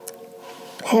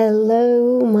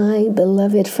Hello, my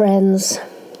beloved friends.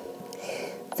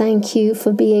 Thank you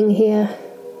for being here,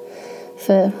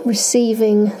 for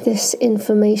receiving this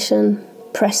information,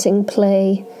 pressing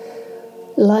play,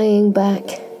 lying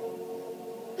back,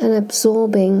 and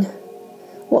absorbing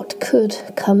what could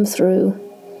come through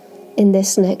in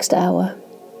this next hour.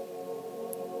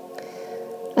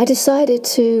 I decided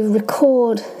to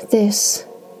record this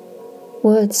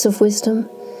words of wisdom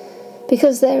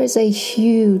because there is a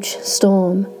huge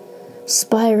storm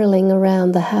spiraling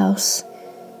around the house,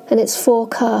 and it's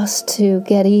forecast to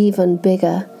get even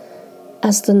bigger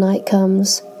as the night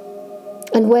comes.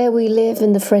 And where we live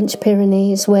in the French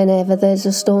Pyrenees, whenever there's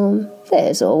a storm,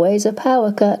 there's always a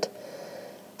power cut.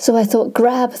 So I thought,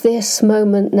 grab this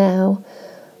moment now,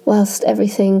 whilst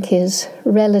everything is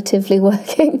relatively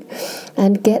working,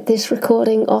 and get this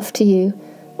recording off to you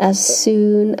as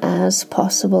soon as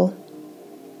possible.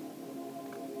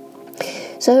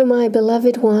 So, my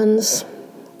beloved ones,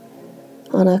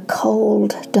 on a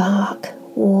cold, dark,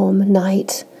 warm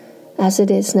night, as it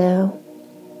is now,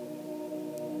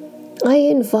 I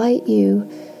invite you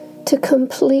to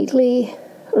completely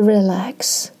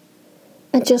relax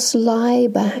and just lie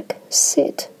back,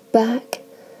 sit back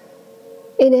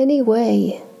in any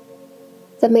way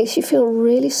that makes you feel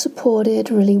really supported,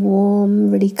 really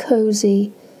warm, really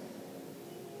cozy,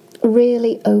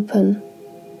 really open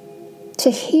to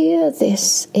hear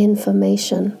this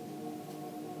information.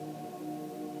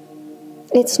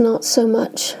 It's not so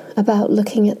much about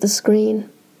looking at the screen,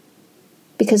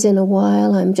 because in a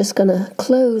while I'm just going to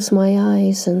close my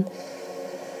eyes and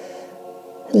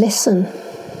listen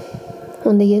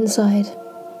on the inside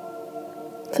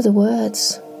for the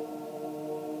words.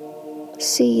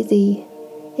 See the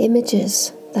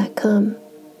images that come.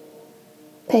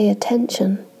 Pay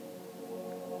attention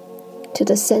to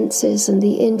the senses and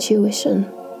the intuition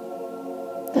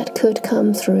that could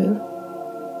come through.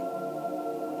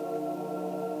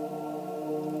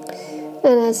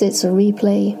 And as it's a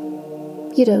replay,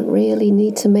 you don't really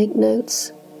need to make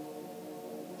notes.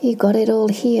 You got it all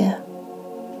here,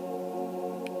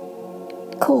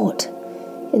 caught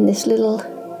in this little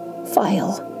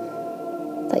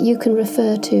file that you can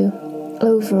refer to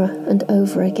over and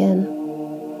over again.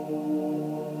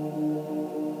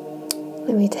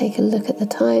 Let me take a look at the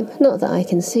time. Not that I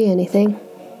can see anything.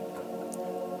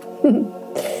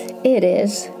 It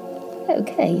is.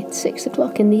 Okay, it's 6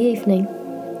 o'clock in the evening.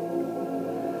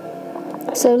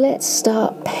 So let's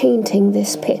start painting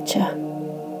this picture.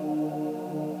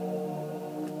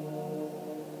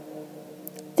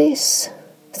 This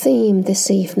theme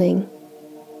this evening,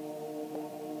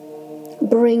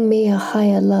 Bring Me a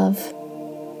Higher Love,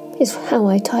 is how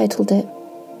I titled it.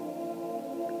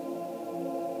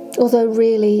 Although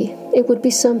really it would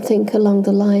be something along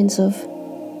the lines of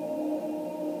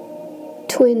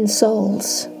twin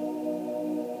souls,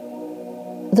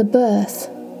 the birth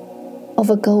of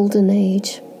a golden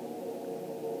age.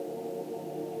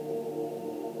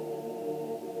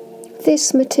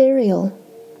 This material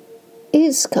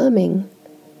is coming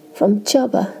from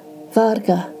Csaba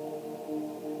Varga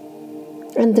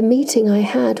and the meeting I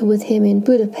had with him in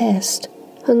Budapest,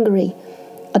 Hungary,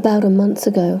 about a month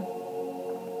ago.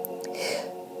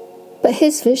 But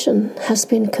his vision has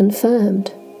been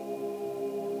confirmed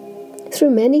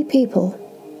through many people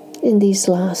in these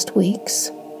last weeks.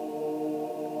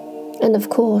 And of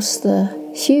course, the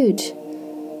huge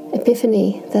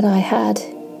epiphany that I had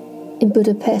in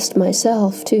Budapest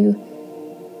myself to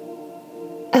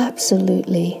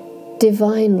absolutely,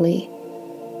 divinely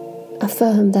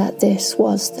affirm that this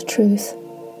was the truth.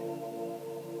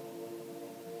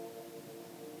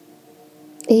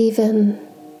 Even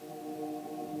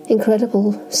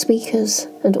incredible speakers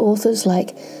and authors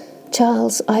like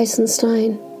Charles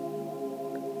Eisenstein,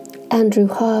 Andrew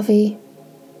Harvey,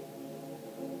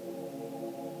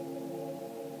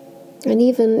 and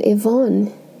even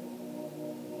Yvonne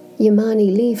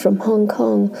Yamani Lee from Hong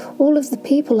Kong, all of the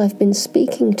people I've been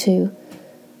speaking to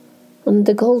on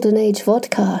the Golden Age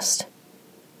vodcast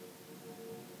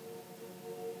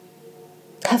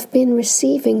have been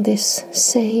receiving this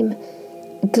same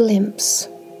glimpse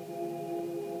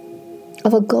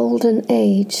of a golden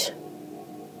age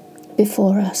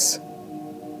before us.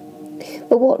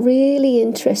 But what really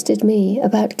interested me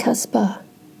about Csaba,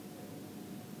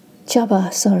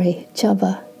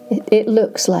 it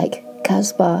looks like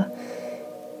Casbah,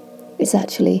 it's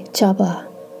actually Csaba,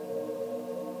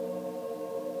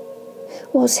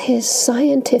 was his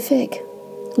scientific,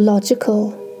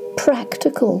 logical,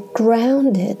 practical,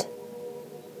 grounded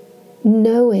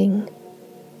knowing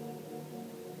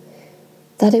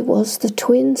that it was the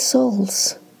twin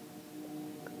souls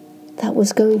that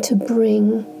was going to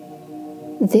bring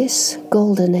this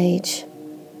golden age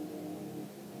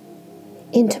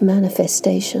into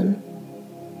manifestation.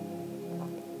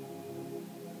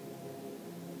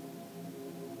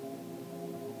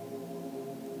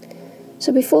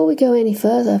 So before we go any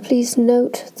further, please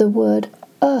note the word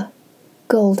 "a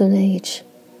golden age,"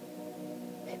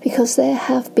 because there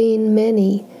have been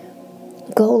many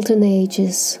golden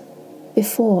ages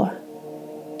before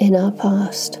in our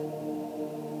past.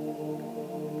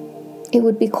 It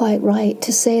would be quite right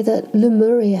to say that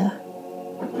Lemuria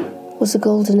was a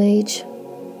golden age,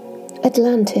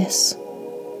 Atlantis,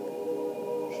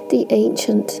 the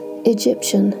ancient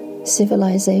Egyptian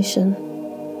civilization,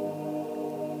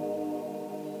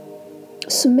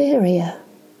 Sumeria,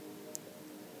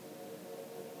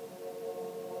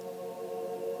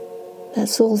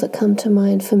 that's all that come to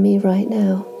mind for me right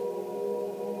now.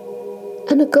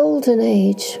 And a golden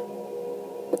age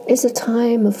is a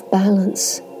time of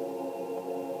balance,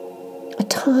 a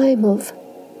time of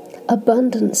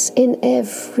abundance in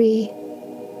every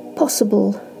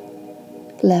possible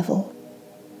level: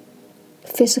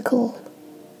 physical,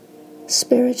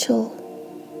 spiritual,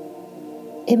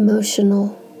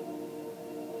 emotional,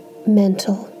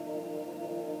 mental.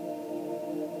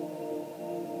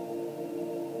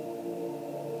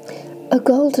 A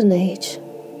golden age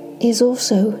is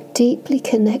also deeply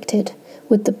connected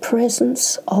with the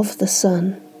presence of the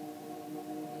sun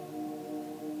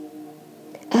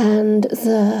and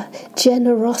the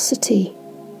generosity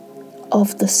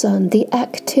of the sun, the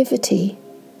activity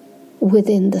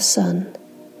within the sun.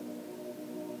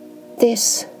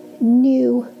 This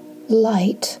new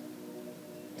light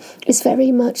is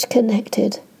very much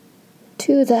connected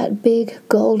to that big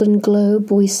golden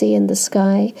globe we see in the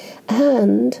sky,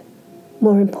 and,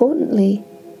 more importantly,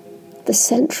 the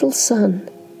central sun,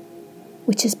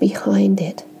 which is behind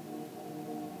it.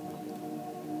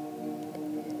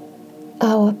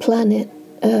 Our planet,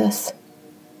 Earth,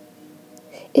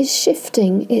 is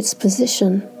shifting its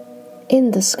position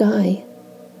in the sky.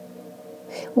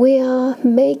 We are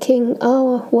making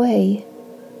our way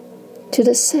to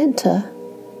the center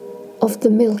of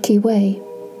the Milky Way,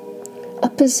 a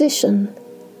position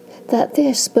that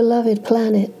this beloved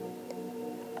planet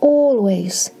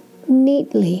always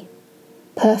neatly,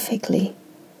 perfectly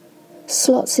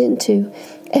slots into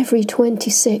every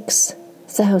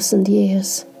 26,000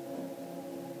 years.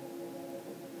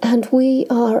 And we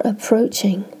are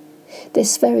approaching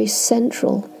this very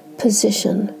central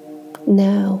position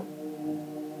now.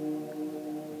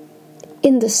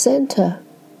 In the center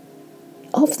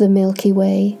of the Milky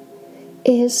Way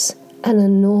is an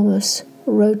enormous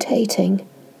rotating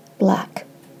black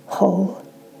hole.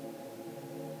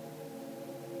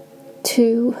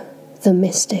 To the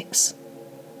mystics,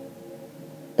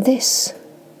 this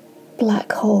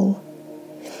black hole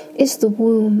is the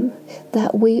womb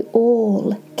that we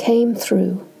all came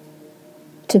through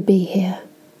to be here.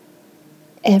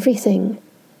 Everything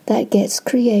that gets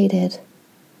created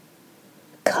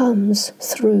comes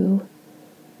through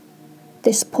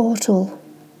this portal,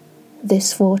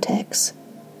 this vortex.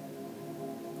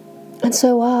 And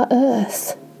so our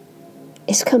Earth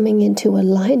is coming into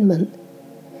alignment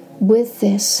with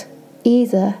this,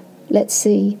 either, let's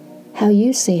see how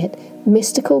you see it,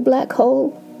 mystical black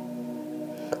hole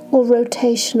or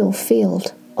rotational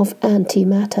field of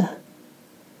antimatter.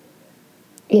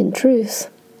 In truth,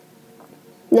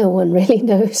 no one really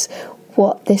knows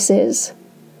what this is,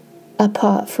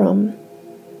 apart from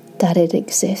that it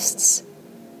exists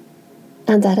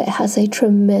and that it has a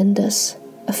tremendous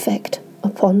effect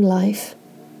upon life.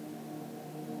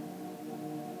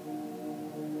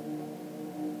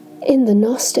 In the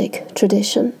Gnostic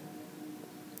tradition,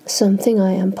 something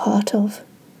I am part of,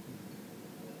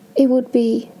 it would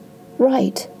be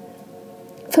right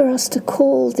for us to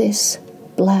call this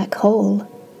black hole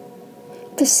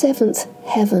the seventh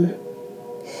heaven,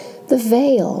 the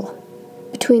veil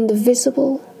between the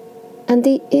visible and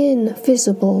the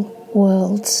invisible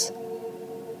worlds.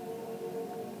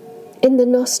 In the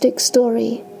Gnostic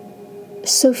story,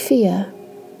 Sophia,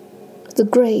 the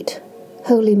great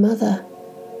Holy Mother,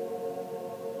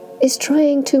 is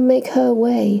trying to make her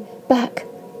way back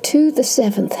to the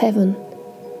seventh heaven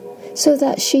so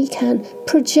that she can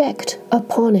project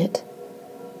upon it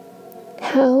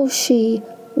how she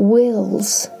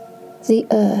wills the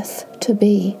earth to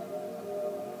be,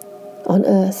 on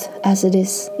earth as it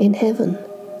is in heaven,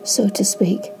 so to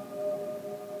speak.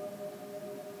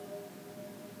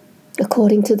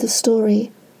 According to the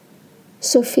story,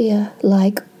 Sophia,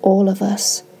 like all of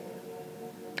us,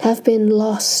 have been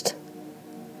lost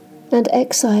and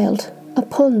exiled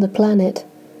upon the planet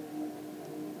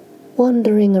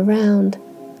wandering around,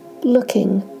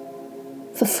 looking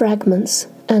for fragments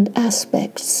and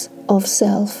aspects of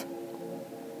self.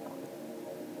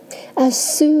 As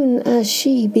soon as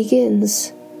she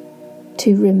begins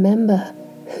to remember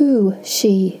who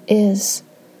she is,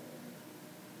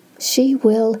 she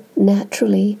will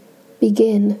naturally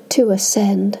begin to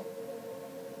ascend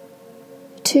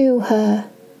to her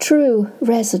true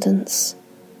residence,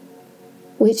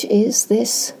 which is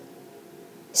this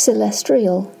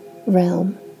celestial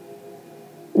realm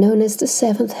known as the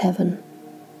seventh heaven.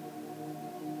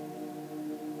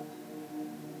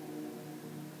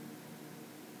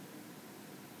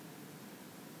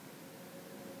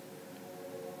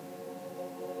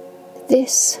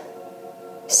 This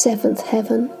seventh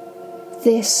heaven,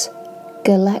 this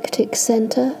galactic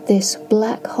center, this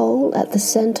black hole at the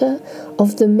center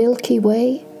of the Milky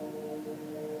Way,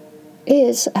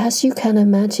 is, as you can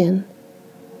imagine,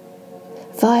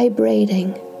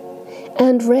 vibrating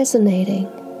and resonating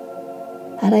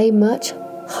at a much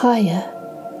higher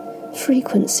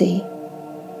frequency.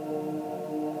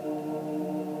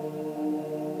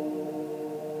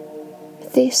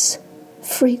 This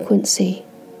frequency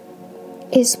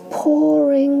is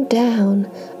pouring down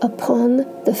upon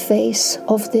the face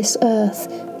of this earth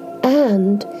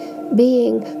and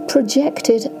being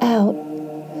projected out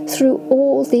through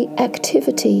all the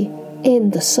activity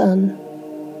in the sun.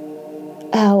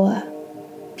 Our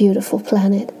beautiful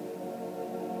planet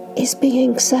is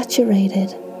being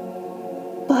saturated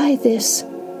by this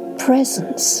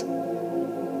presence,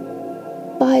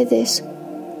 by this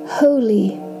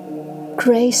holy,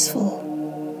 graceful,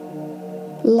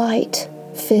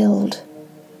 light-filled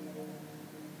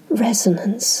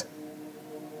resonance.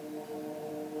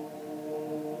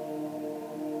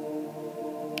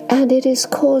 And it is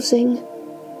causing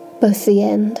both the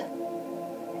end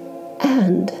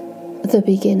and the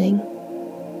beginning.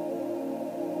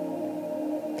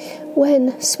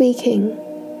 When speaking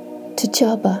to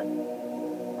Chaba,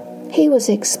 he was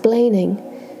explaining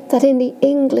that in the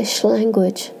English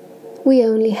language we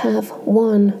only have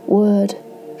one word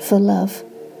for love,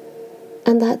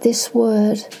 and that this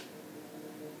word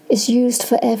is used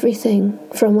for everything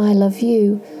from I love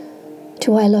you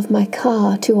to I love my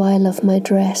car to I love my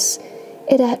dress.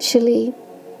 It actually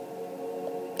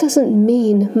doesn't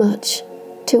mean much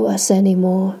to us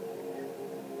anymore.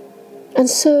 And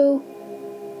so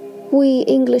we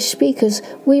English speakers,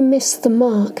 we miss the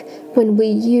mark when we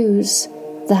use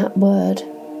that word.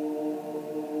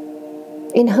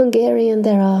 In Hungarian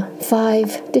there are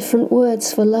 5 different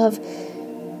words for love.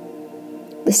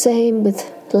 The same with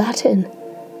Latin.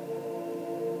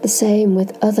 The same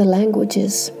with other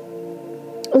languages.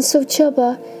 And so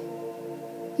Chaba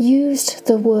used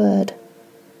the word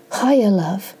higher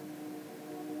love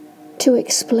to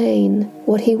explain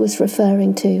what he was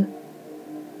referring to.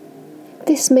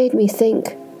 This made me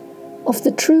think of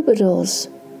the Troubadours,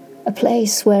 a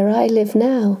place where I live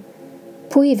now.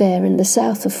 Puivert in the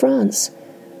south of France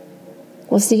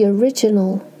was the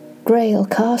original Grail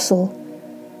castle,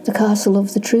 the castle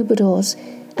of the Troubadours,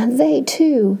 and they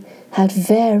too had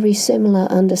very similar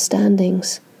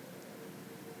understandings.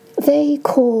 They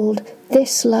called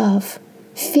this love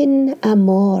fin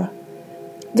amour.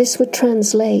 This would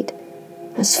translate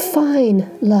as fine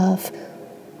love,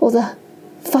 or the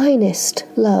finest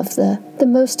love, the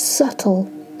most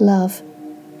subtle love.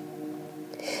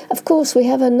 Of course, we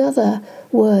have another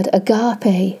word,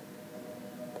 agape.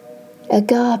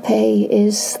 Agape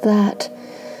is that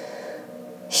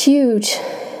huge,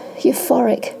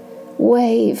 euphoric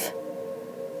wave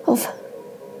of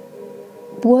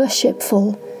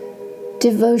worshipful,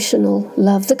 devotional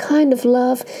love, the kind of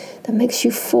love that makes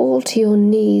you fall to your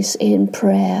knees in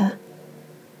prayer.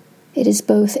 It is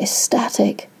both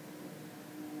ecstatic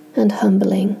and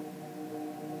humbling.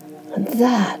 And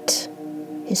that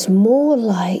is more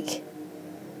like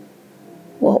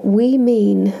what we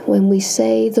mean when we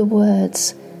say the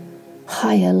words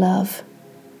higher love.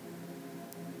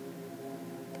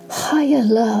 Higher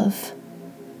love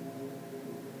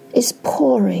is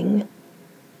pouring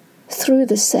through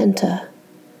the center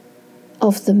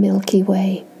of the Milky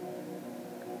Way.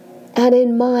 And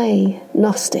in my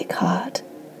Gnostic heart,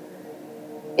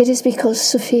 it is because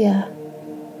Sophia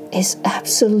is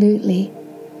absolutely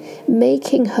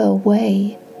making her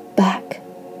way back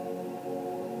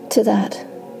to that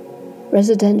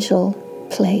residential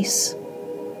place.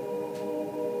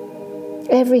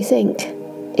 Everything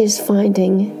is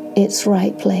finding its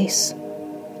right place.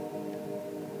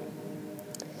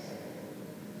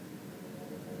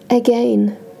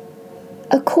 Again,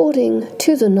 according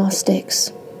to the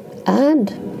Gnostics, and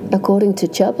according to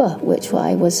Chaba, which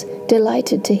I was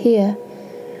delighted to hear,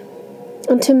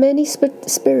 And to many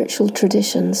spiritual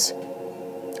traditions,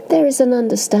 there is an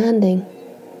understanding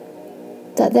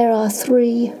that there are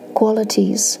three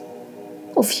qualities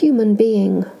of human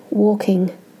being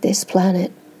walking this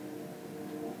planet.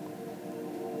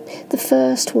 The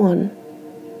first one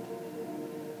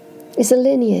is a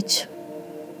lineage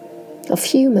of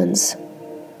humans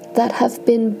that have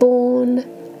been born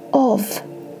of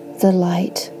the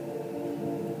light.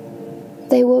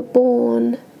 They were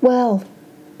born, well,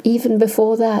 even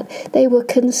before that, they were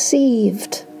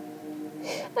conceived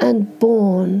and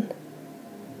born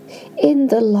in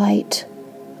the light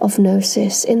of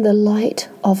gnosis, in the light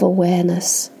of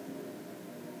awareness.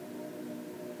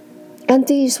 And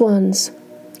these ones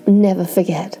never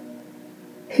forget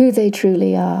who they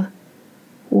truly are,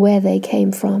 where they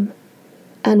came from,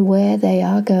 and where they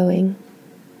are going.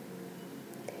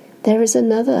 There is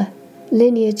another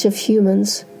lineage of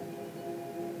humans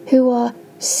who are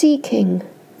seeking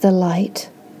the light.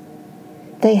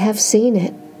 They have seen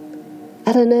it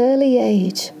at an early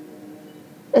age,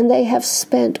 and they have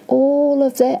spent all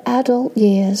of their adult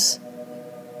years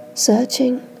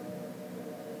searching,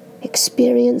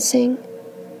 experiencing,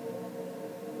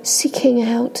 seeking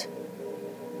out,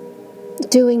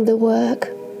 doing the work.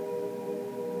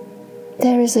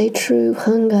 There is a true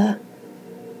hunger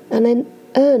and an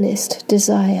earnest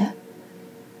desire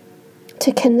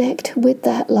to connect with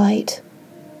that light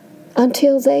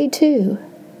until they too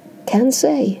can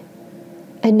say,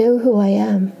 I know who I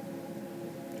am,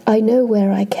 I know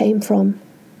where I came from,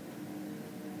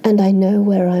 and I know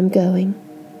where I'm going.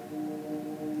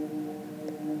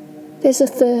 There's a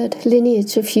third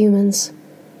lineage of humans,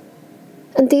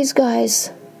 and these guys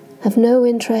have no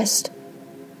interest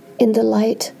in the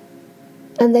light,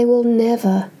 and they will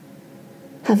never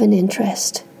have an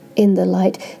interest in the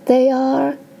light. They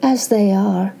are as they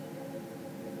are,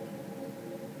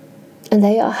 and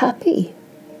they are happy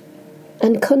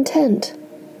and content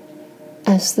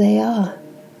as they are.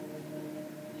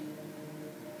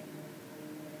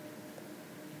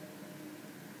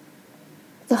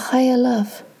 The higher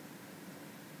love,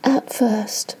 at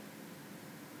first,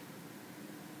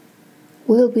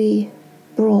 will be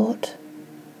brought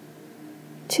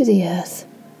to the earth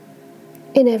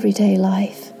in everyday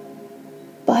life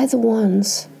by the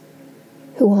ones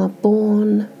who are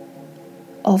born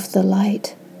of the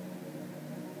light.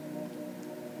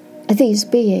 These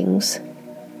beings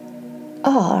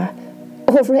are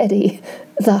already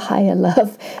the higher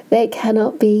love. They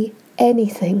cannot be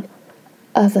anything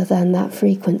other than that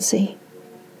frequency.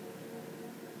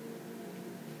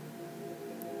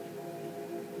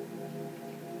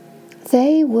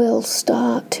 They will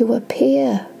start to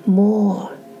appear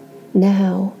more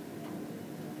now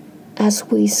as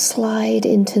we slide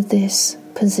into this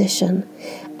position,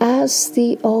 as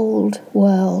the old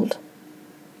world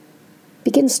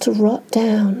begins to rot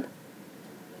down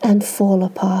and fall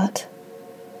apart.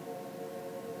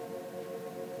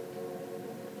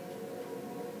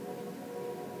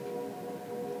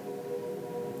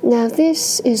 Now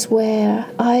this is where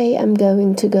I am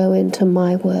going to go into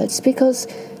my words, because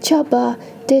Chaba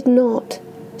did not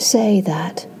say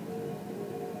that.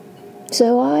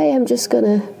 So I am just going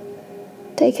to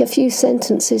take a few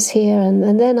sentences here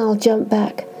and then I'll jump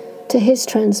back to his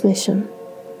transmission.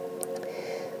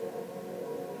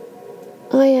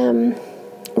 I am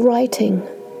writing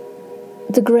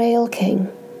the Grail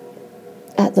King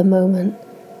at the moment,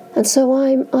 and so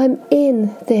I'm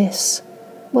in this,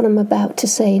 what I'm about to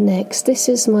say next. This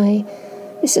is my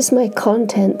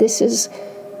content. This is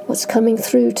what's coming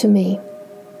through to me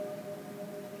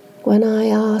when I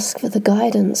ask for the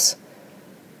guidance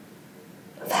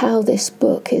of how this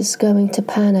book is going to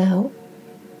pan out.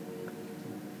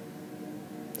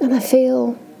 And I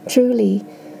feel truly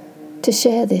to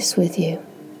share this with you.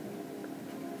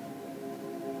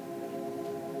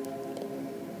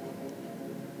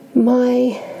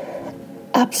 My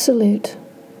absolute,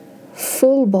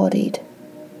 full-bodied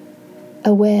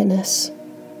awareness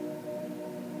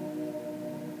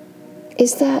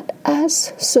is that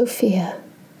as Sophia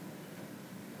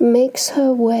makes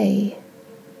her way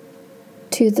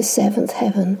to the seventh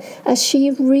heaven, as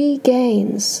she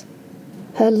regains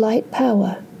her light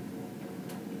power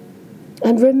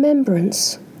and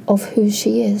remembrance of who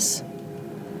she is,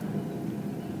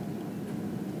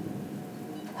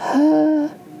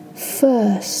 her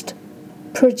first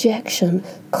projection,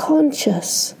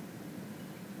 conscious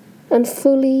and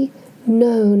fully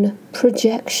known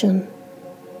projection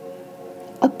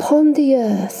upon the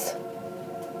earth,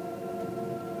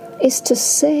 is to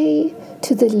say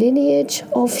to the lineage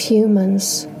of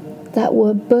humans that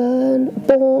were born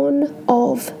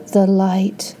of the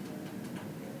light,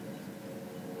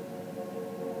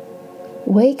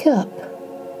 Wake up,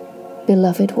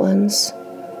 beloved ones,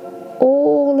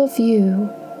 all of you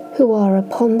who are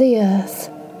upon the earth.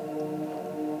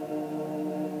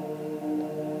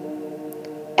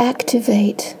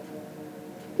 Activate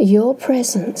your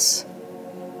presence,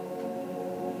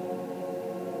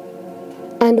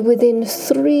 and within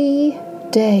 3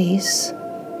 days,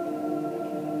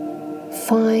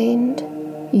 find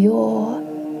your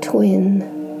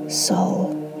twin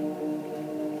soul.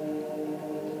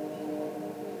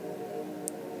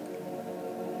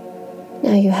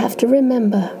 Now you have to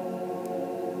remember,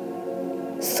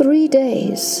 3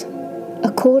 days,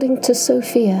 according to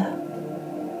Sophia,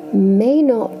 may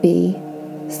not be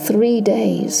 3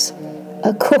 days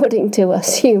according to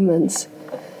us humans.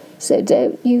 So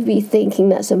don't you be thinking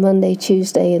that's a Monday,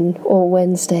 Tuesday, or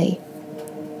Wednesday.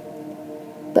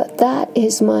 But that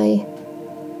is my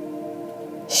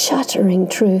shattering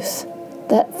truth,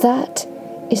 that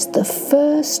is the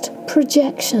first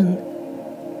projection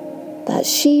that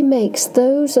she makes.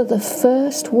 Those are the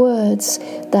first words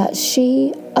that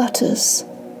she utters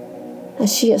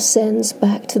as she ascends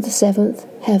back to the 7th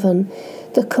heaven,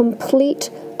 the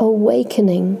complete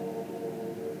awakening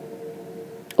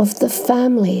of the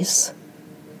families,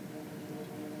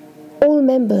 all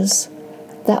members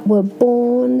that were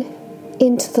born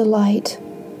into the light,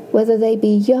 whether they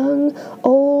be young,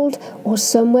 old, or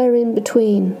somewhere in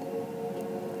between.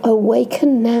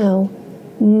 Awaken now,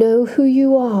 know who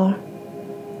you are,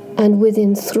 and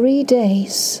within 3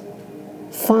 days,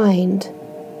 find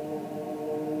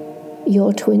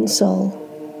your twin soul.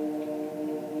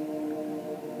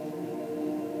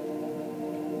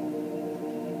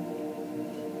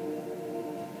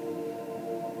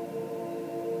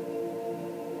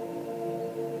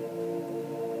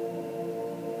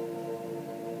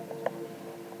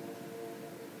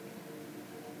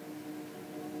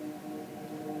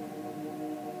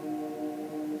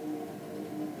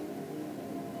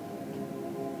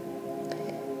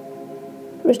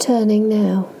 Returning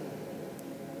now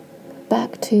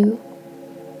back to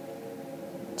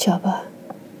Jabba.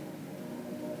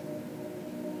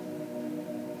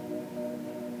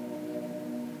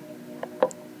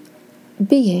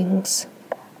 Beings,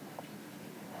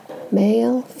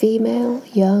 male, female,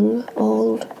 young,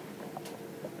 old,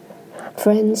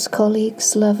 friends,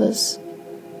 colleagues, lovers,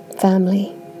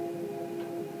 family,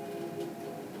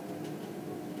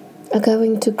 are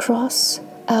going to cross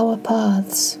our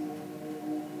paths.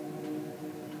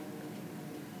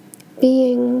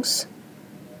 Beings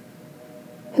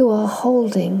who are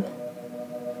holding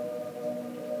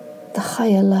the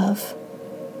higher love.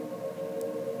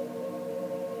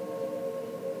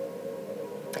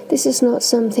 This is not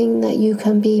something that you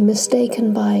can be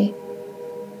mistaken by.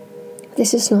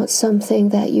 This is not something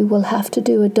that you will have to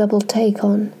do a double take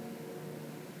on.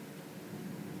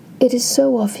 It is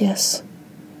so obvious,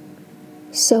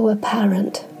 so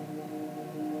apparent,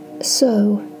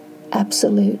 so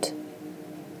absolute.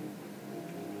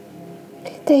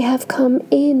 They have come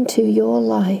into your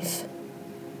life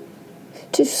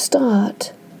to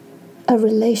start a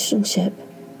relationship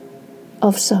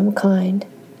of some kind.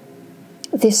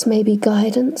 This may be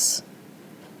guidance,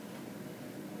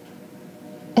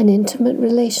 an intimate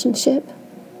relationship,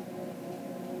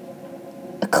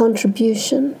 a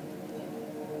contribution,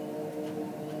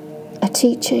 a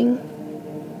teaching,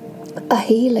 a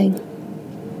healing,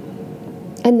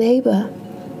 a neighbor.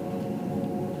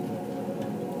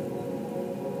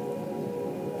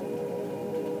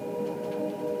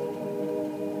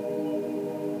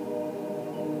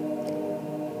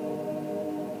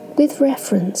 With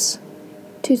reference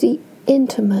to the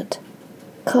intimate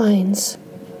kinds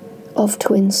of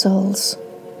twin souls,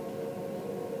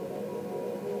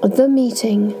 the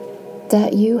meeting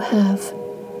that you have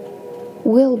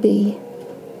will be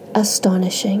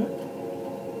astonishing.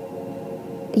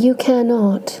 You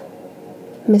cannot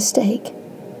mistake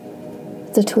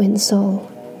the twin soul.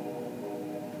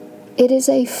 It is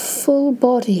a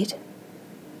full-bodied,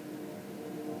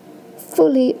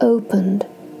 fully opened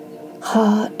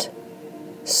heart,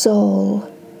 soul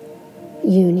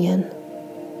union.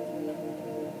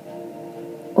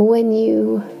 When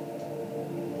you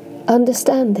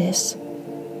understand this,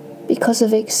 because of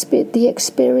the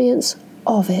experience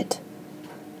of it,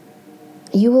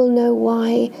 you will know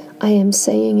why I am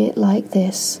saying it like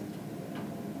this.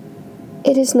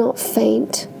 It is not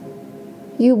faint.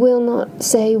 You will not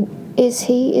say, is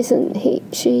he, isn't he,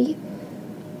 she?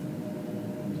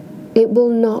 It will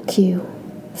knock you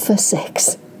for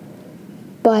 6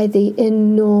 by the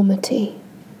enormity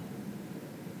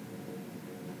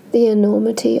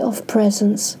of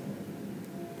presence,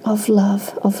 of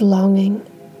love, of longing,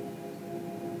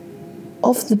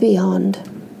 of the beyond.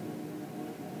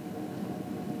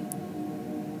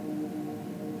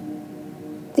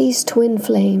 These twin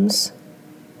flames,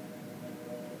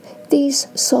 these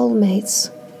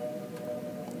soulmates,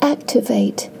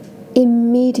 activate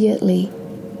immediately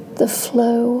the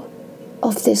flow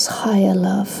of this higher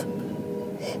love.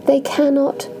 They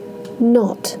cannot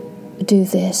not do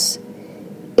this.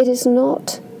 It is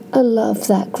not a love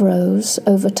that grows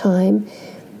over time.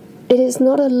 It is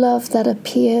not a love that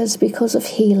appears because of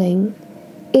healing.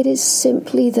 It is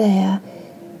simply there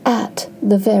at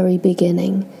the very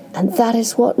beginning. And that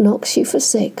is what knocks you for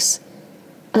six.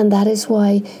 And that is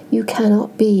why you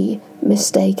cannot be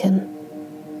mistaken.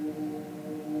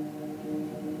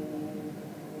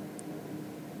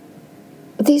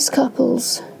 These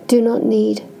couples do not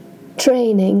need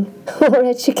training or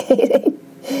educating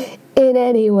in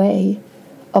any way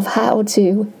of how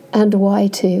to and why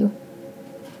to.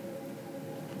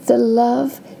 The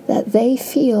love that they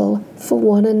feel for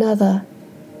one another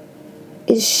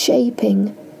is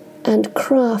shaping and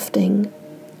crafting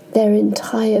their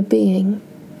entire being.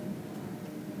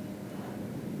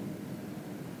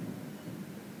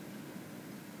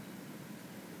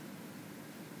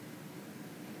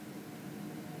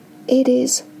 It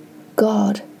is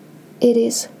God. It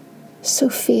is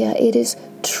Sophia. It is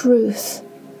truth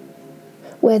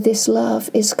where this love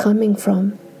is coming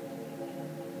from.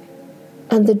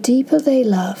 And the deeper they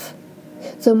love,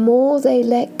 the more they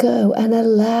let go and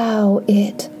allow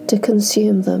it to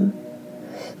consume them,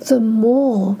 the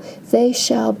more they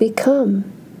shall become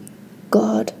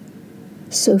God,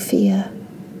 Sophia,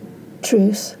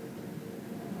 truth.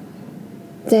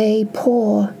 They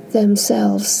pour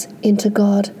themselves into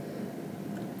God,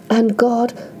 and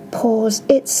God pours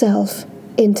itself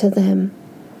into them.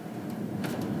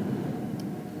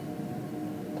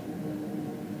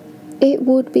 It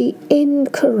would be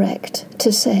incorrect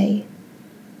to say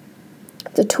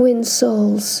the twin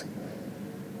souls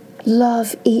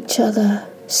love each other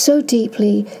so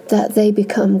deeply that they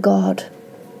become God.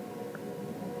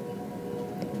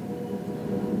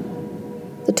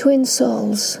 The twin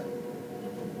souls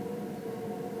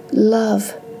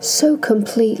love so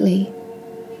completely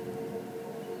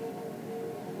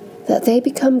that they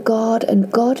become God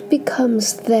and God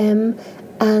becomes them,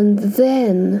 and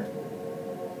then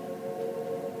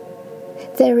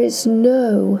there is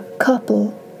no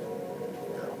couple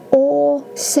or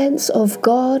sense of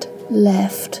God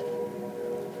left.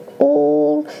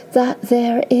 All that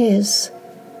there is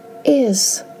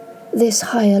this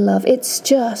higher love. It's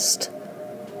just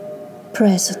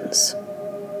presence.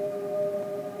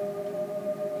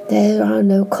 There are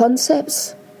no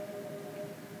concepts,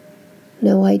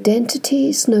 no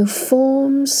identities, no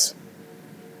forms,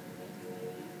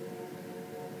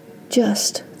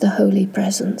 just the holy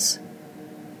presence.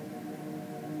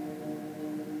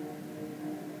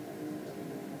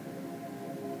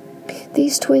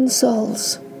 These twin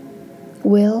souls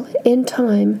will, in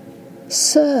time,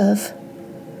 serve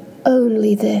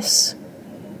only this.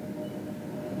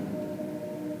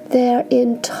 Their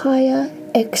entire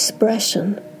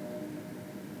expression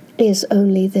is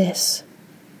only this.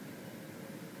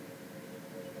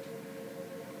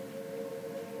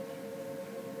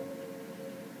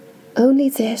 Only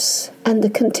this and the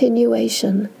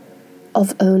continuation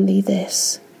of only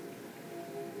this.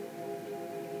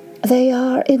 They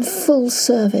are in full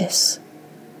service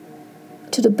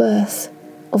to the birth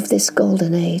of this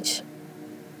golden age.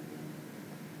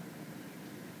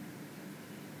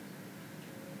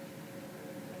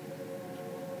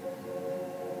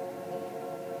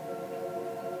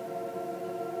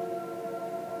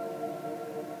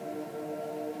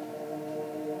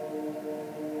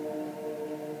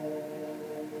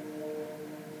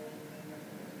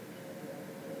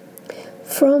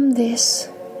 From this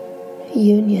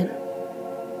union,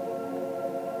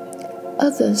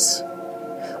 others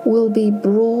will be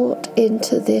brought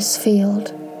into this field.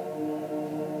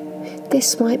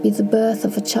 This might be the birth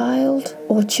of a child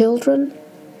or children.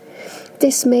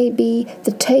 This may be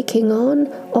the taking on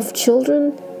of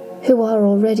children who are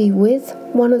already with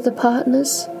one of the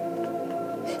partners.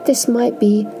 This might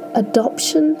be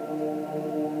adoption.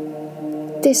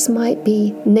 This might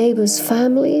be neighbors'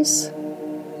 families.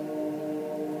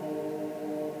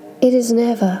 It is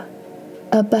never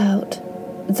about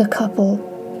the couple.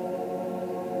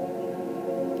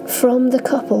 From the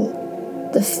couple,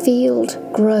 the field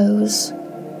grows,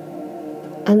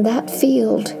 and that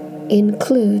field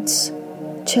includes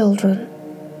children.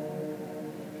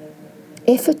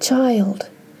 If a child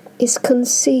is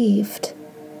conceived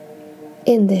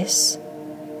in this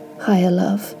higher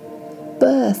love,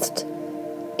 birthed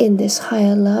in this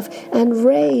higher love and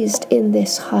raised in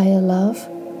this higher love,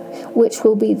 which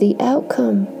will be the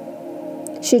outcome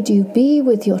should you be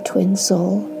with your twin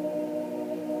soul,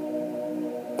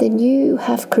 then you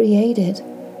have created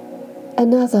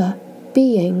another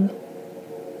being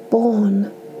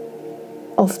born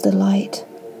of the light.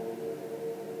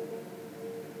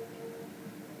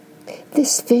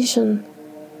 This vision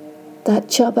that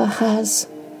Chaba has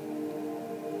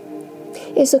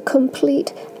is a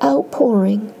complete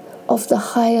outpouring of the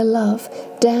higher love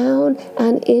down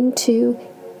and into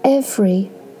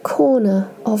every corner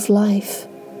of life.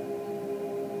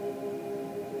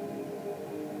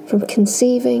 From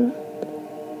conceiving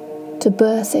to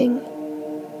birthing,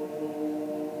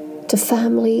 to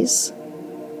families,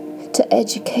 to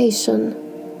education,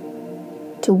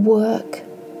 to work,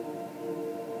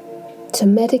 to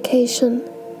medication,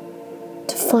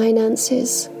 to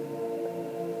finances,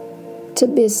 to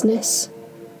business,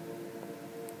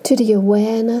 to the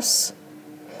awareness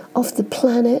of the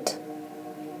planet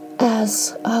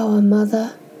as our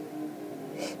mother,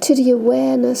 to the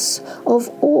awareness of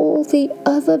all the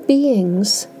other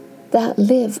beings that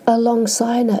live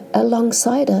alongside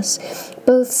us,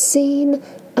 both seen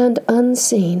and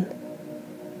unseen.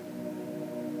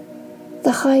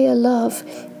 The higher love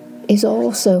is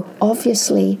also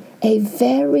obviously a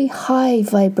very high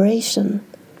vibration,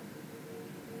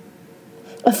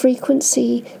 a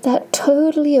frequency that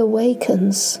totally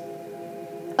awakens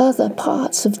other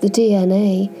parts of the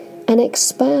DNA and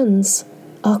expands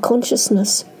our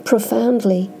consciousness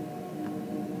profoundly.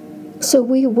 So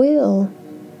we will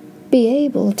be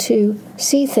able to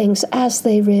see things as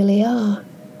they really are.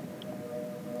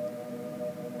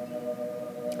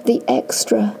 The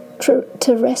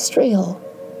extraterrestrial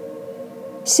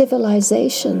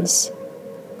civilizations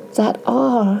that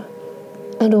are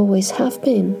and always have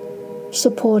been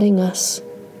supporting us,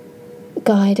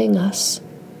 guiding us,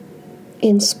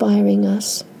 inspiring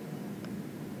us.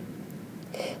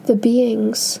 The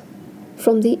beings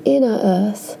from the inner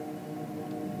earth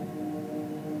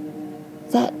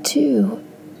that too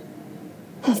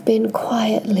have been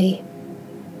quietly,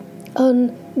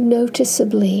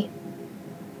 unnoticeably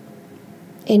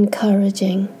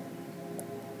encouraging,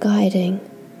 guiding,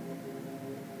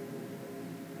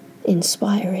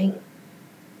 inspiring.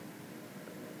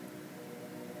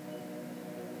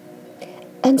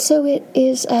 And so it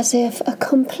is as if a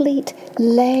complete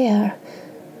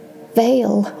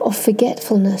veil of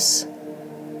forgetfulness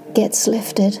gets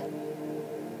lifted.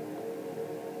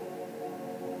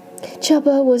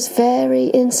 Chaba was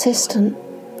very insistent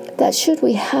that should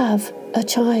we have a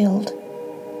child,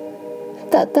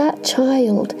 that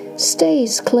child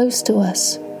stays close to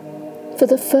us for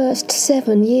the first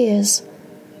 7 years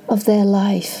of their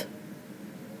life.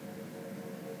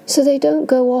 So they don't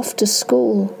go off to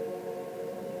school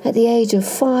at the age of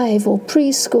 5 or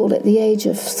preschool at the age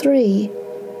of 3.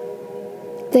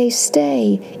 They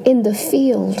stay in the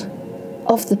field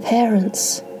of the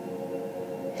parents,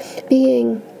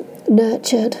 being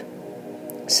nurtured,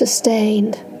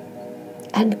 sustained,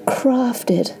 and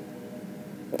crafted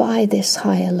by this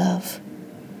higher love.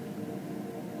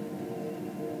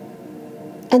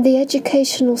 And the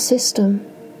educational system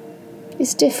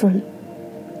is different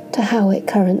to how it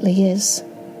currently is.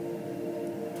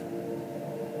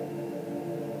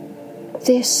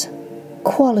 This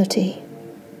quality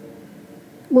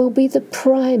will be the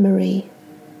primary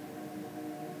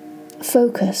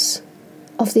focus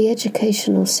of the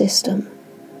educational system.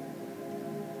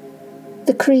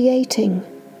 The creating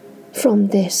from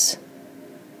this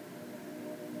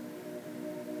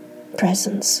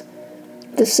presence,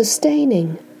 the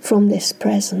sustaining from this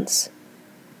presence.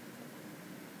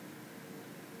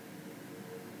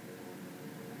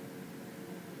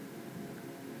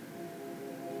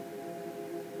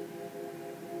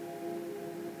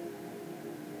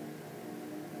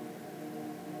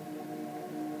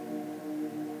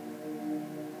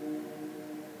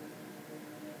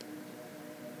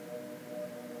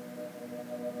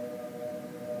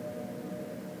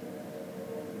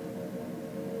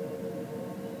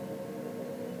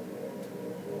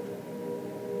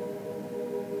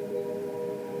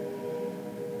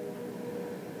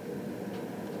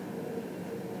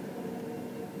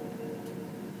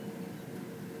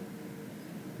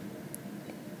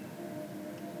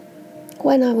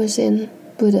 When I was in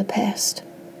Budapest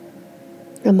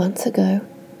a month ago,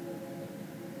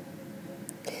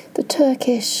 the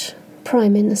Turkish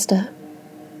Prime Minister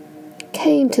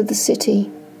came to the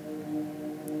city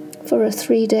for a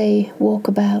 3-day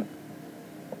walkabout,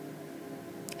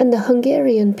 and the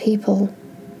Hungarian people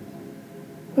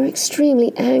were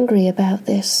extremely angry about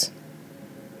this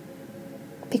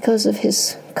because of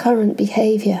his current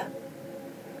behavior.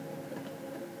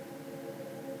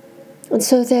 And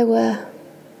so there were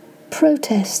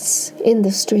protests in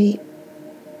the street,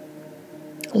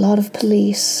 a lot of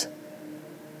police,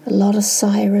 a lot of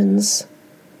sirens,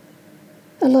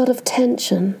 a lot of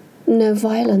tension, no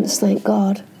violence, thank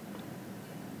God.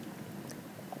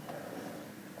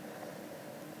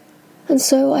 And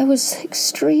so I was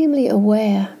extremely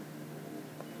aware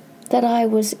that I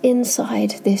was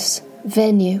inside this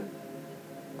venue,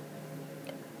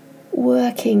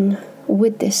 working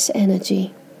with this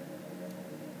energy,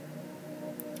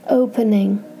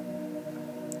 opening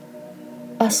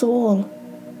us all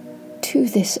to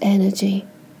this energy,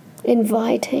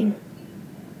 inviting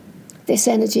this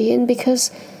energy in,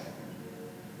 because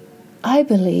I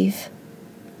believe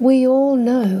we all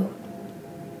know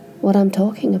what I'm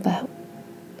talking about.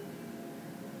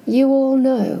 You all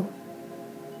know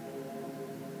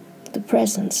the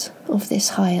presence of this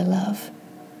higher love.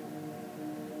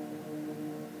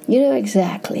 You know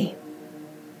exactly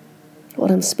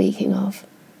what I'm speaking of,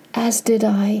 as did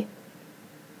I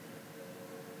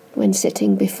when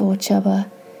sitting before Chubba,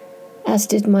 as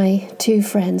did my two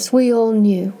friends. We all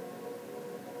knew.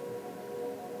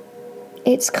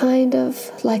 It's kind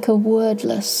of like a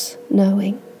wordless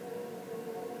knowing.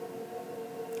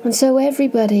 And so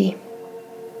everybody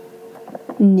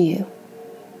knew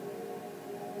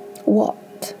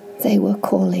what they were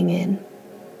calling in.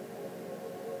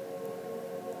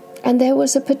 And there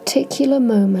was a particular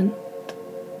moment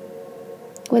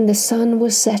when the sun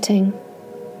was setting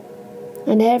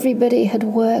and everybody had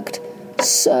worked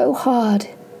so hard,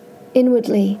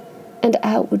 inwardly and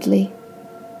outwardly,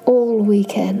 all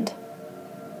weekend.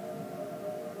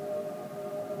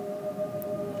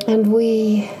 And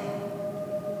we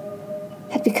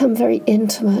had become very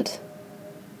intimate.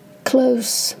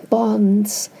 Close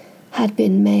bonds had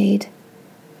been made.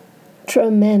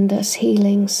 Tremendous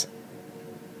healings.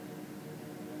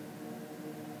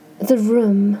 The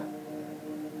room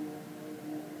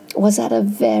was at a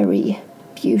very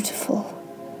beautiful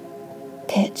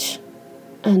pitch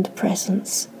and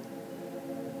presence.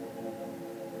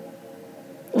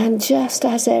 And just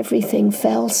as everything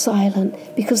fell silent,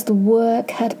 because the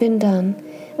work had been done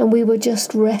and we were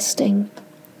just resting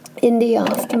in the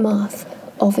aftermath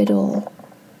of it all,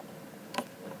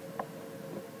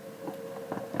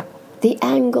 the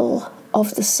angle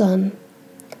of the sun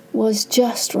was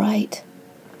just right,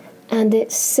 and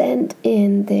it sent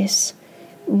in this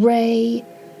ray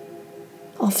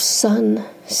of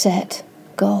sunset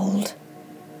gold.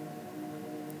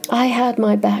 I had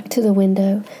my back to the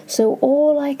window, so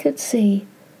all I could see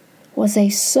was a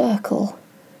circle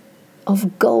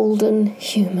of golden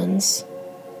humans.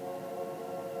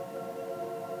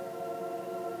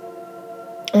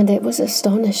 And it was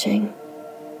astonishing.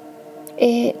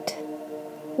 It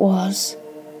was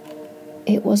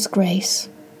grace.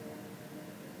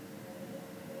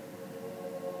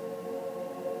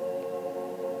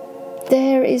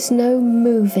 There is no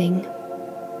moving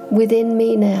within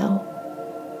me now.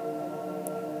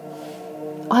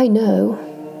 I know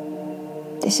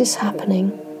this is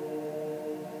happening.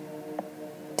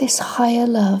 This higher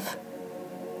love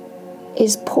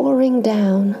is pouring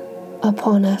down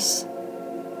upon us.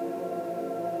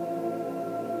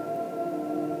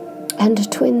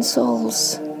 And twin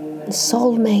souls and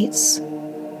soulmates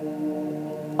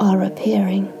are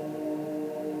appearing.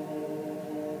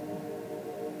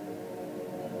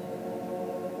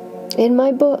 In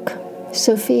my book,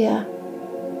 Sophia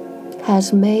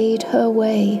has made her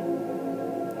way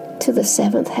to the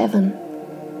seventh heaven,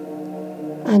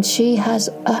 and she has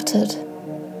uttered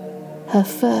her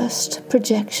first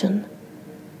projection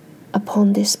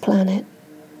upon this planet.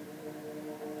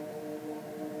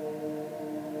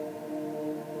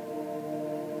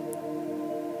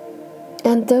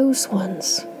 And those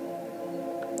ones,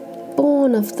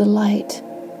 born of the light,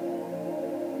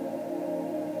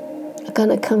 are going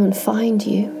to come and find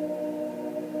you.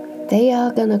 They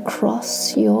are going to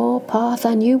cross your path,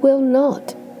 and you will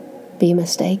not be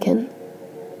mistaken.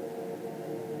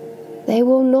 They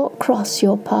will not cross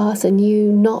your path and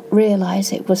you not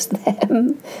realize it was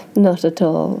them. Not at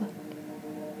all.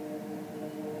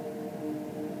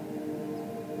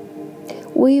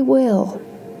 We will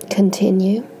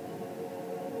continue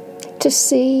to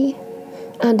see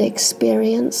and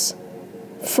experience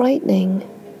frightening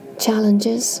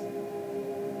challenges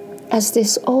as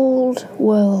this old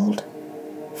world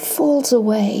falls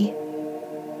away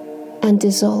and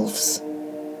dissolves.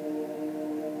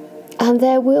 And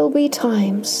there will be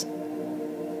times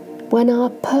when our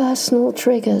personal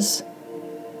triggers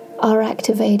are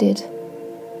activated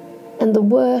and the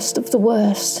worst of the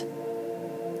worst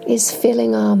is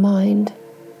filling our mind.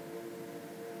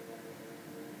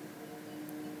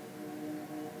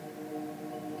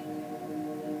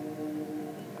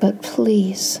 But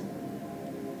please,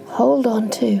 hold on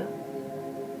to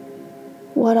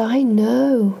what I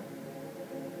know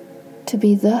to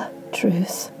be the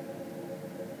truth.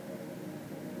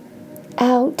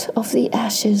 Out of the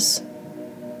ashes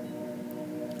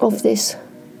of this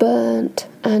burnt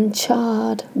and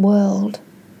charred world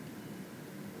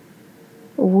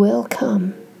will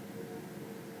come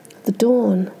the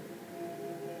dawn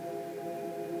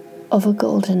of a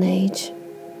golden age.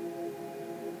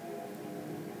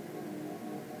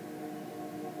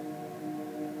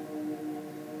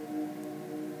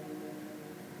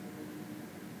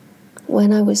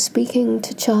 When I was speaking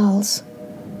to Charles,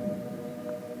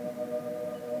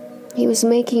 he was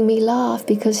making me laugh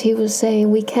because he was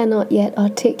saying we cannot yet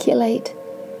articulate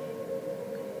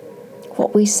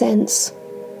what we sense,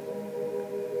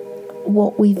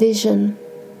 what we vision.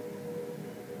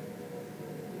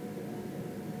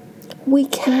 We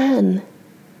can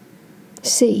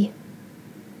see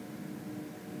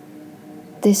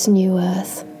this new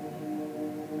earth.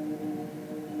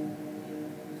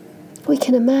 We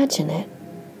can imagine it.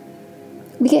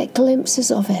 We get glimpses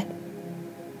of it.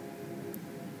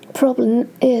 Problem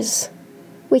is,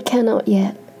 we cannot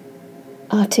yet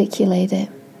articulate it.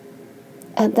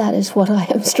 And that is what I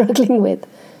am struggling with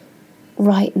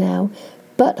right now.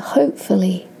 But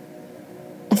hopefully,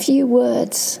 a few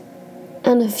words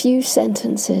and a few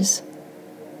sentences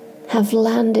have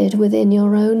landed within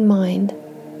your own mind,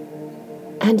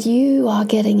 and you are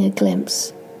getting a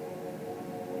glimpse.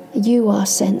 You are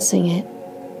sensing it.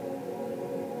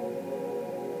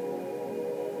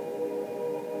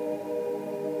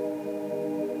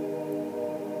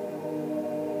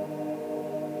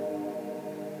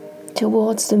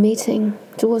 Towards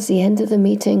the end of the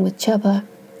meeting with Chubba,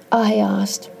 I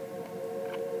asked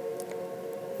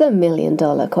the $1 million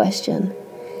question.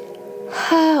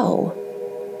 How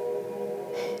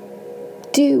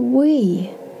do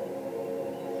we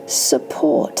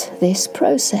support this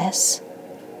process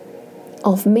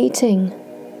of meeting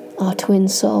our twin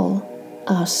soul,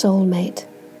 our soulmate,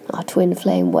 our twin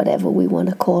flame, whatever we want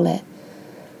to call it?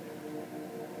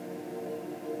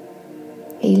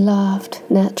 He laughed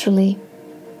naturally,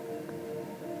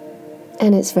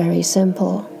 and it's very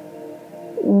simple.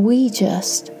 We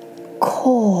just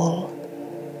call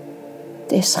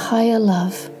this higher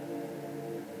love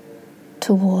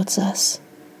towards us.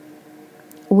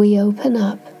 We open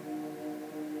up.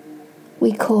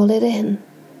 We call it in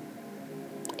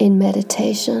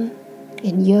meditation,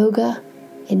 in yoga,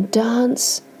 in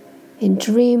dance, in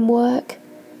dream work,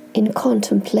 in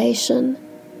contemplation,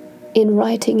 in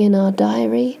writing in our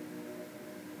diary.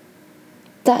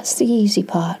 That's the easy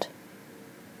part.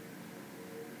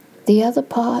 The other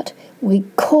part, we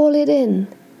call it in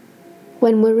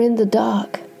when we're in the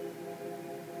dark,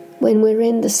 when we're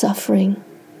in the suffering,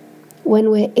 when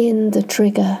we're in the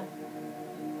trigger.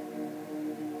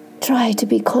 Try to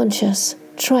be conscious.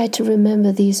 Try to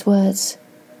remember these words.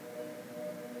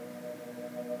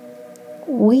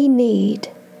 We need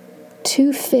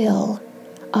to fill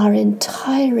our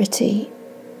entirety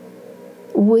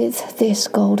with this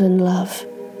golden love,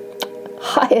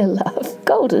 higher love,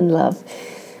 golden love.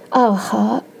 Our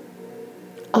heart,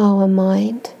 our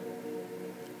mind,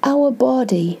 our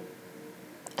body,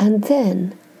 and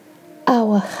then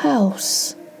our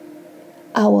house,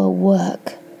 our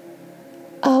work,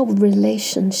 our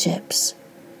relationships,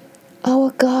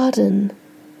 our garden,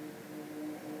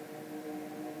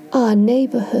 our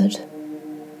neighborhood,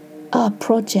 our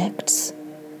projects,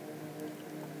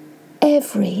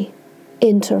 every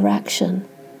interaction,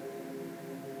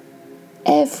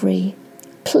 every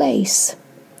place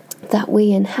that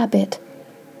we inhabit,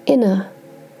 inner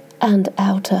and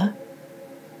outer.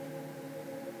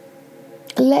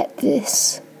 Let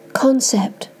this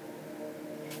concept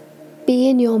be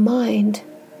in your mind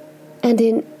and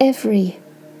in every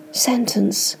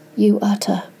sentence you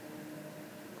utter.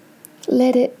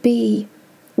 Let it be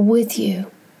with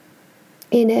you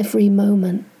in every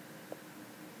moment.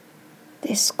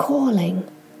 This calling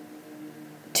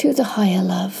to the higher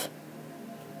love,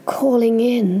 calling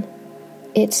in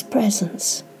its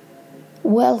presence,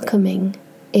 welcoming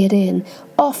it in,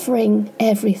 offering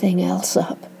everything else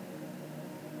up,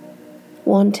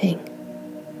 wanting,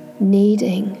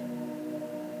 needing,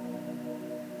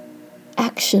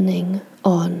 actioning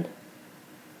on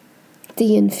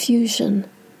the infusion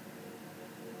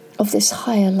of this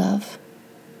higher love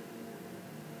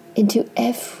into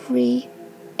every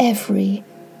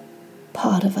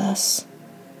part of us.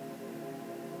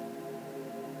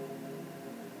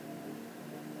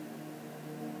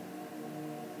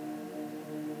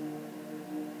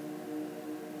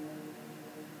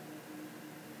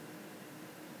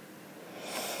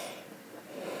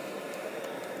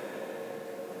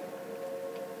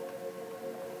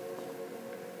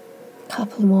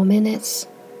 couple more minutes.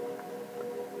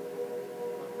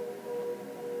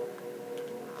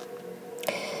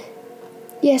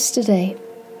 Yesterday,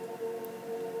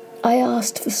 I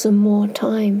asked for some more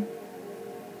time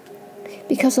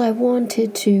because I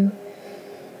wanted to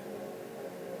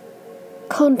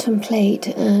contemplate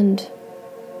and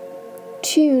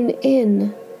tune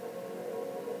in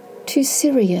to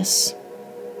Sirius,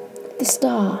 the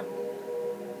star.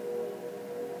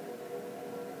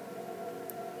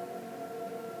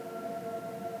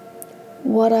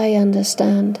 What I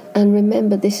understand, and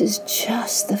remember, this is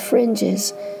just the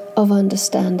fringes of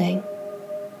understanding.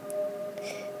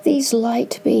 These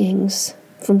light beings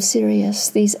from Sirius,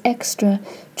 these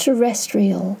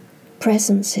extraterrestrial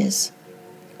presences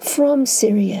from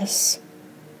Sirius,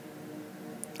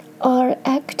 are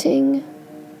acting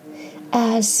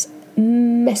as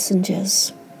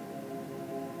messengers.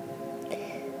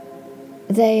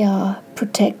 They are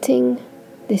protecting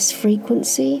this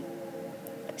frequency,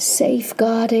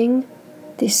 safeguarding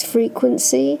this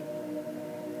frequency,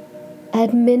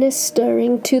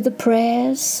 administering to the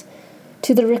prayers,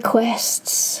 to the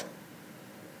requests,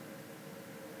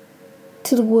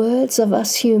 to the words of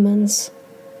us humans.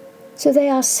 So they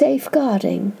are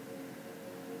safeguarding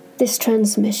this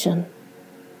transmission.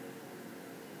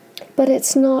 But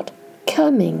it's not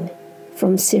coming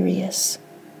from Sirius.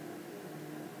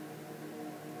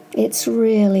 It's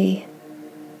really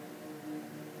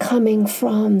coming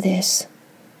from this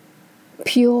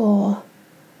pure,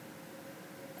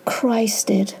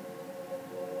 Christed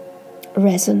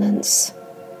resonance.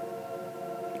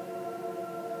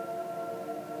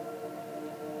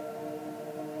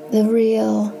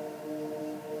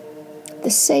 The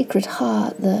sacred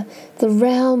heart, the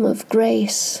realm of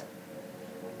grace,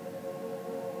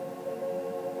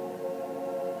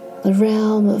 the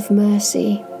realm of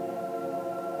mercy.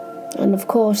 And of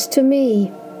course, to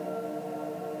me,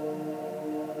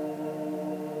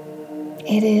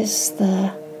 it is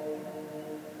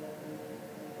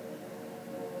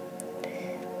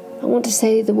I want to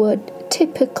say the word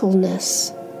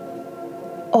typicalness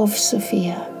of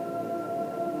Sophia.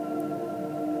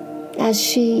 As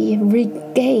she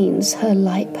regains her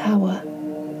light power,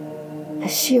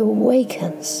 as she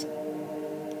awakens,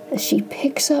 as she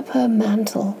picks up her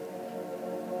mantle,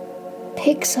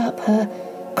 picks up her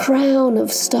crown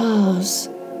of stars,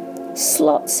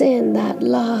 slots in that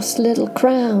last little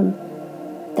crown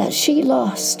that she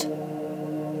lost,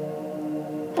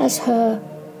 as her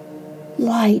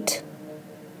light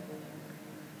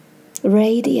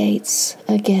radiates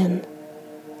again.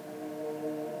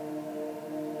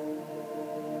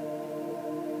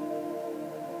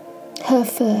 Her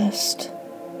first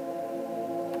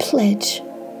pledge,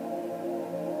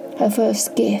 her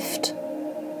first gift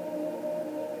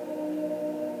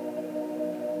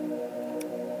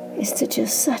is to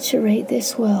just saturate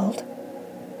this world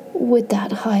with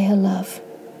that higher love.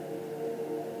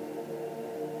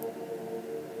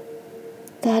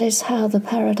 That is how the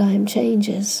paradigm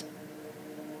changes.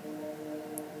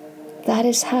 That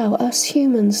is how us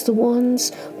humans, the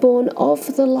ones born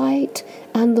of the light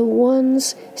and the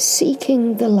ones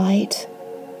seeking the light,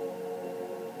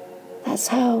 that's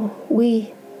how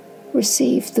we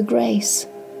receive the grace.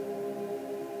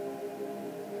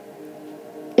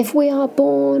 If we are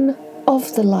born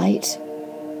of the light,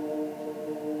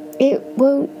 it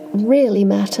won't really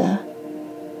matter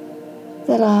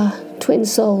that our twin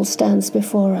soul stands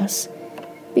before us,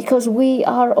 because we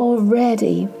are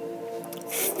already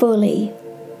fully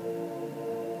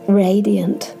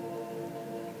radiant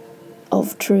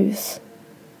of truth.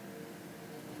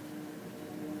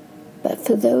 But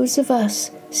for those of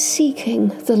us seeking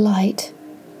the light,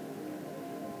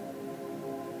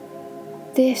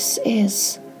 this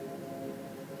is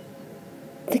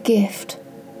the gift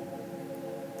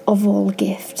of all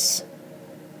gifts.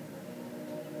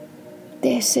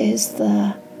 This is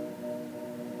the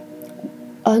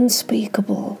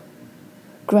unspeakable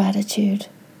gratitude.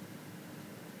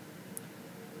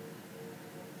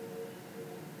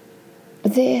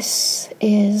 This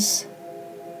is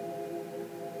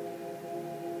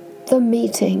the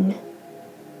meeting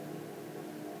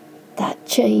that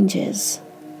changes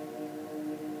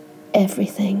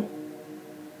everything.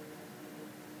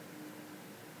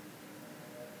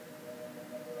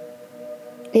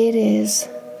 It is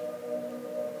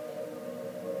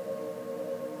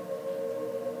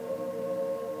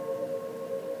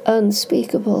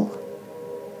unspeakable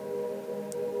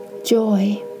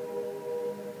joy,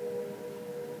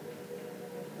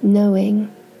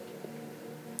 knowing,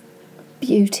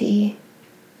 beauty,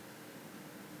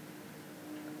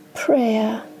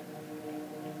 prayer,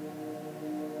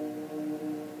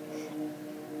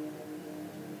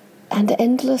 and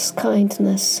endless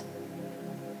kindness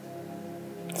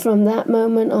from that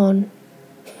moment on.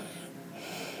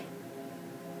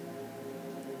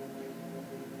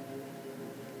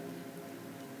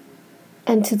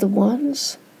 And to the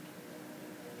ones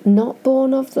not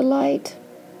born of the light,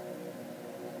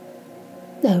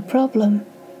 no problem.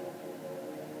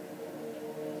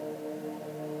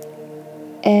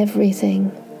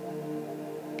 Everything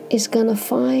is going to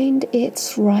find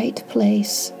its right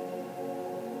place,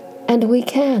 and we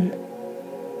can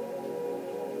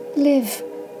live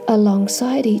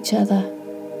alongside each other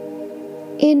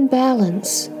in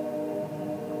balance.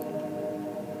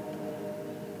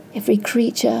 Every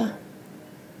creature,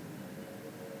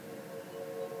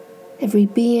 every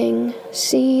being,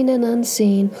 seen and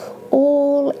unseen,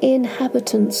 all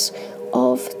inhabitants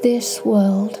of this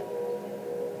world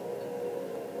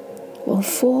will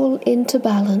fall into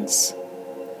balance.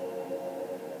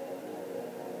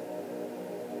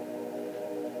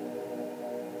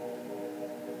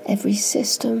 Every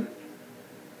system,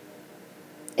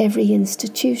 every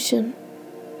institution,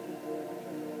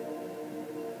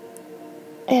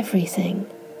 everything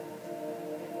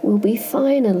will be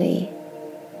finally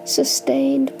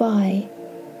sustained by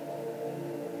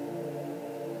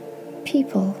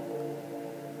people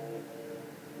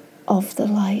of the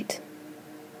light.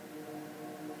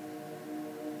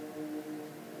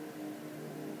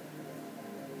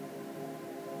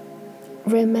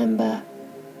 Remember,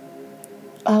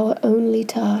 our only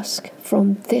task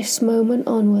from this moment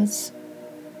onwards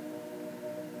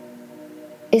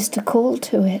is to call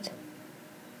to it,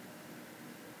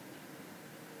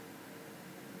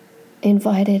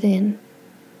 invite it in,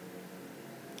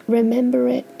 remember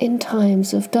it in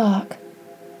times of dark,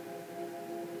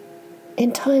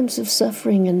 in times of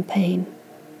suffering and pain.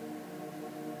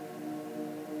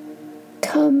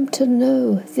 Come to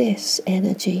know this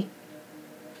energy.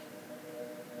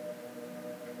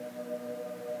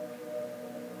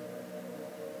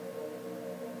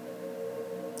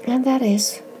 And that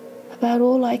is about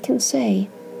all I can say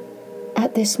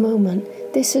at this moment.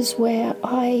 This is where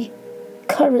I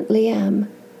currently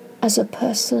am as a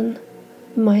person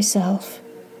myself.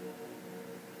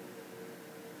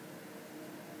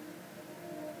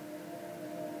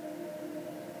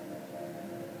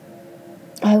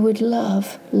 I would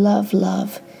love, love,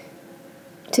 love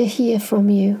to hear from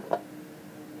you.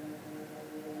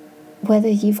 Whether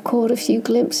you've caught a few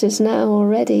glimpses now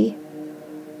already,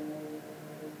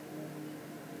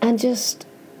 and just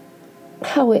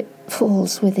how it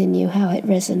falls within you, how it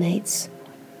resonates.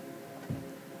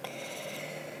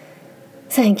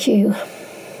 Thank you,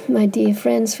 my dear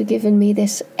friends, for giving me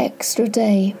this extra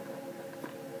day.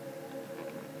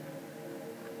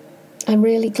 I'm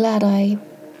really glad I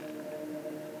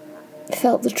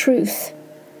felt the truth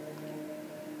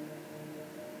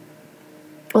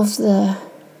of the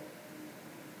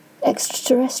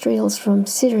extraterrestrials from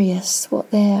Sirius,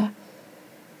 what their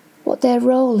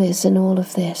role is in all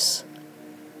of this.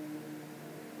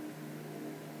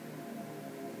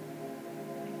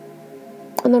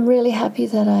 And I'm really happy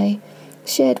that I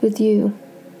shared with you.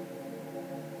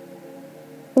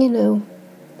 You know,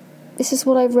 this is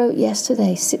what I wrote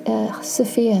yesterday,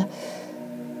 Sophia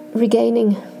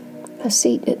regaining her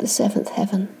seat at the seventh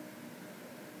heaven.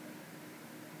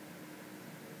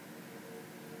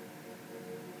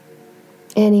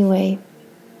 Anyway,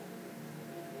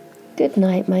 good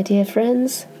night, my dear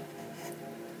friends.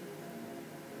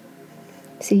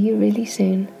 See you really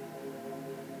soon.